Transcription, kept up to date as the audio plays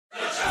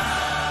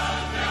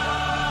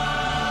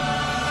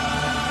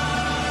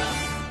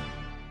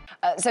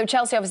So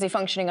Chelsea obviously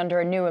functioning under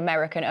a new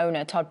American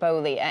owner, Todd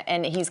Boehly,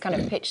 and he's kind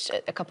of pitched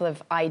a couple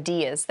of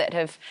ideas that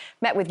have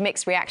met with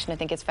mixed reaction, I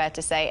think it's fair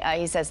to say.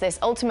 He says this: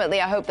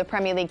 ultimately, I hope the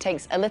Premier League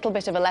takes a little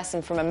bit of a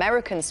lesson from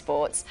American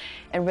sports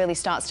and really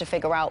starts to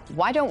figure out,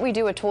 why don't we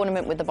do a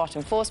tournament with the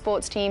bottom 4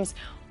 sports teams?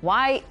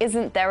 Why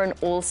isn't there an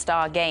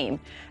all-star game?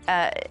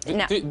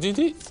 Did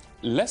he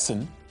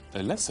lesson?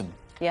 A lesson?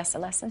 Yes, a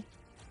lesson.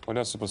 What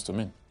are you supposed to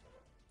mean?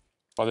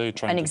 What are you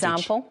trying to teach? An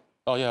example?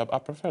 Oh, yeah, I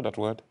prefer that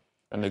word.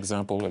 An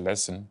example, a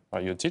lesson.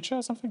 Are you a teacher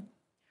or something?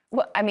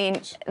 Well, I mean,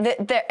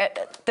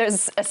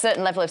 there's a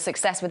certain level of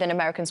success within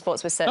American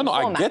sports with certain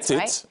formats, I get it,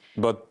 right?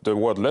 but the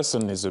word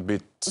lesson is a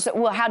bit... So,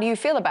 well, how do you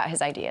feel about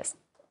his ideas?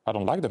 I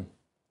don't like them.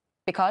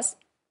 Because?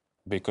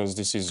 Because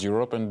this is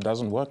Europe and it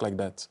doesn't work like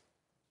that.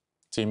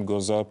 Team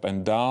goes up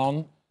and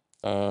down,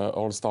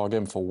 all-star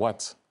game for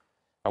what?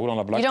 I wouldn't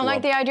have liked. You don't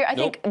like the idea? I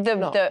think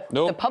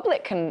the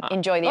public can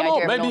enjoy the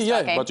idea of an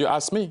all-star game. But you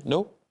asked me,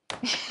 no?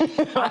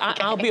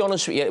 I'll be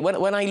honest with you.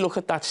 When I look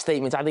at that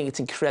statement, I think it's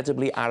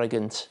incredibly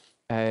arrogant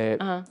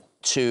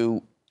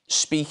to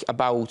speak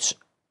about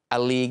a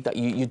league that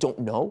you don't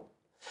know.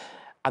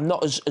 I'm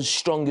not as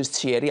strong as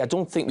Thierry. I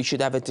don't think we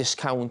should ever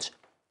discount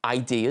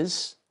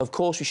ideas. Of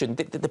course we shouldn't.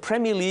 The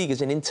Premier League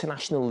is an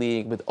international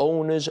league with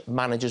owners,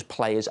 managers,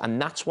 players,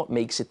 and that's what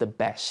makes it the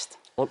best.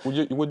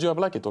 Would you have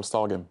liked it,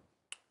 all-star game?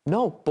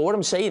 No, but what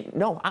I'm saying,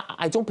 no,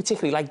 I don't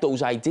particularly like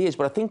those ideas,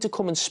 but I think to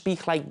come and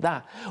speak like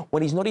that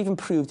when he's not even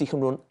proved he can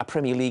run a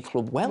Premier League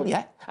club well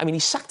yet. I mean, he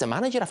sacked a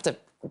manager after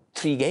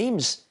 3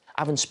 games,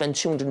 having spent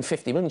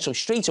 250 million. So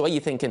straight away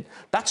you're thinking,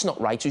 that's not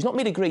right. So he's not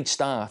made a great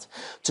start.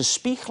 To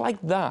speak like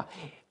that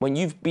when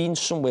you've been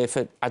somewhere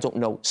for, I don't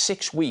know,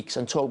 6 weeks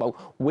and talk about,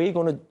 we're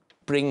going to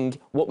bring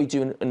what we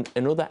do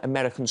in other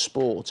American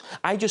sports.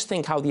 I just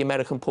think how the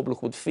American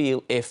public would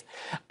feel if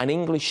an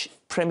English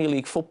Premier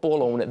League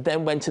football owner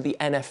then went to the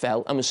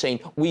NFL and was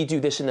saying, we do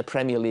this in the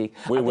Premier League.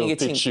 We will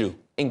teach you.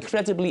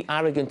 Incredibly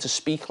arrogant to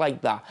speak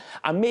like that.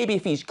 And maybe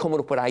if he's coming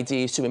up with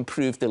ideas to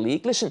improve the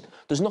league, listen,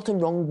 there's nothing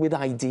wrong with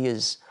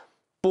ideas.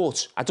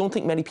 But I don't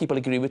think many people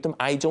agree with them.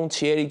 I don't,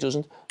 Thierry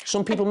doesn't.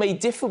 Some people may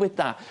differ with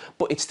that.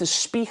 But it's to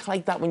speak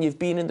like that when you've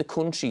been in the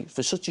country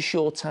for such a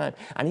short time.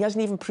 And he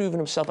hasn't even proven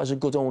himself as a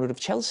good owner of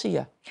Chelsea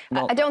yet.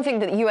 No. I don't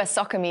think that US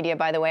soccer media,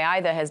 by the way,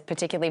 either has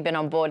particularly been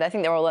on board. I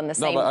think they're all on the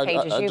same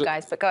page as you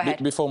guys. But go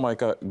ahead. Before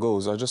Micah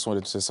goes, I just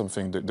wanted to say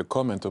something. The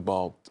comment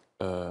about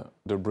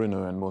De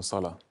Bruyne and Mo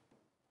Salah.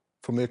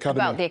 From the academy?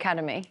 About the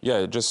academy?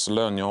 Yeah, just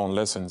learn your own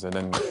lessons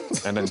and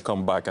then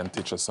come back and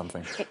teach us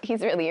something.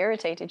 He's really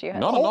irritated you.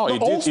 No, he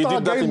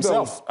did that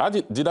himself.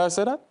 Did I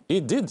say that?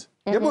 He did.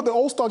 Yeah, but the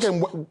All-Star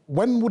game,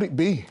 when would it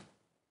be?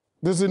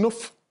 There's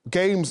enough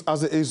games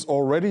as it is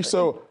already,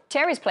 so...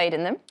 Thierry's played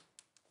in them.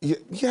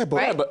 Yeah, but...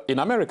 Right. Yeah, but in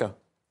America.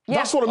 Yeah.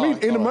 That's what I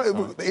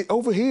mean.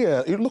 Over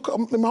here, you look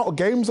at the amount of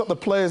games that the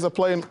players are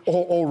playing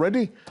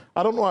already.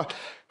 I don't know.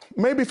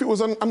 Maybe if it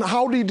was... And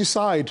how do you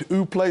decide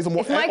who plays and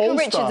what? If Michael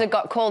Richards had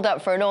got called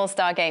up for an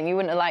all-star game, you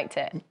wouldn't have liked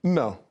it?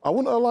 No, I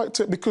wouldn't have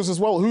liked it because as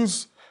well,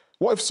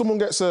 what if someone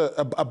gets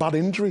a bad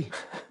injury?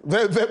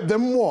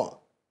 Then what?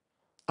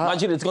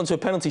 Imagine it's gone to a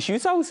penalty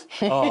shootout.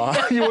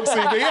 Oh, you won't see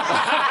me.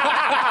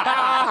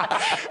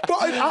 But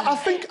I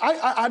think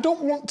I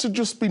don't want to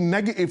just be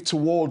negative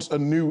towards a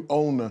new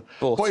owner.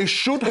 But he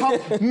should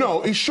have...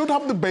 No, he should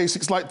have the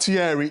basics like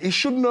Thierry. He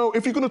should know,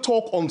 if you're going to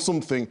talk on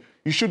something,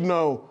 you should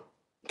know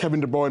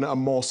Kevin De Bruyne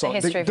and more so.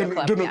 They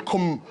didn't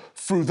come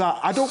through that.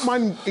 I don't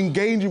mind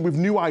engaging with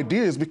new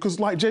ideas because,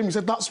 like Jamie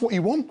said, that's what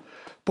you want.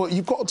 But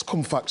you've got to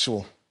come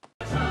factual.